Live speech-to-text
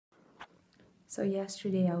So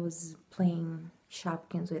yesterday I was playing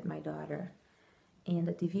Shopkins with my daughter, and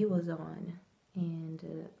the TV was on,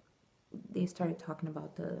 and they started talking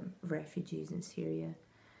about the refugees in Syria,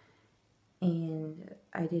 and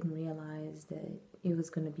I didn't realize that it was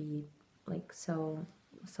gonna be like so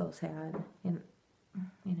sad, and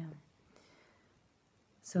you know,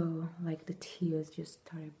 so like the tears just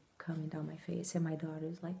started coming down my face, and my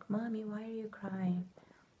daughter's like, "Mommy, why are you crying?"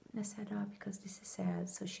 And I said, "Oh, because this is sad."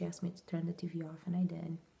 So she asked me to turn the TV off, and I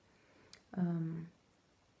did.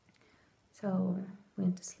 So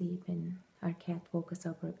went to sleep, and our cat woke us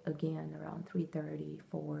up again around 3:30,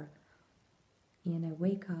 4. And I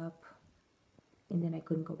wake up, and then I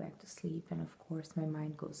couldn't go back to sleep. And of course, my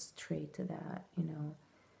mind goes straight to that.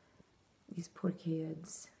 These poor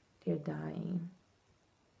kids, they're dying.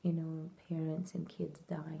 Parents and kids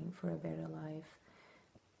dying for a better life.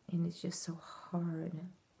 And it's just so hard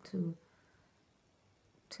to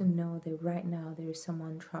know that right now there is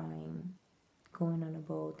someone trying, going on a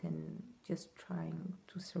boat and just trying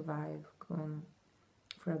to survive, going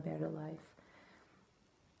for a better life.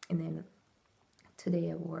 And then today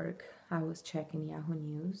at work, I was checking Yahoo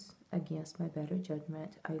News against my better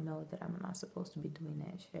judgment. I know that I'm not supposed to be doing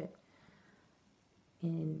that shit.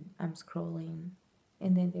 And I'm scrolling,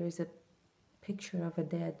 and then there's a picture of a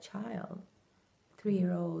dead child,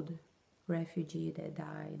 3-year-old refugee that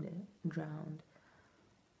died, drowned.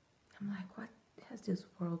 I'm like, what has this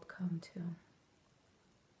world come to?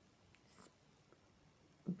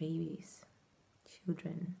 Babies,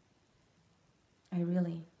 children.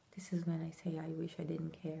 This is when I say I wish I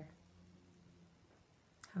didn't care.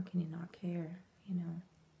 How can you not care, to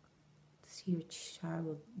see your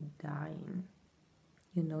child dying?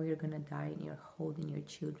 You know you're gonna die, and you're holding your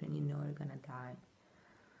children, you know you're gonna die.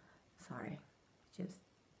 Sorry, just,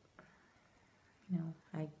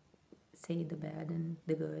 I say the bad and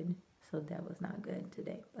the good, so that was not good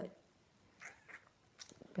today, but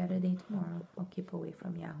better day tomorrow. I'll keep away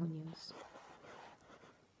from Yahoo News.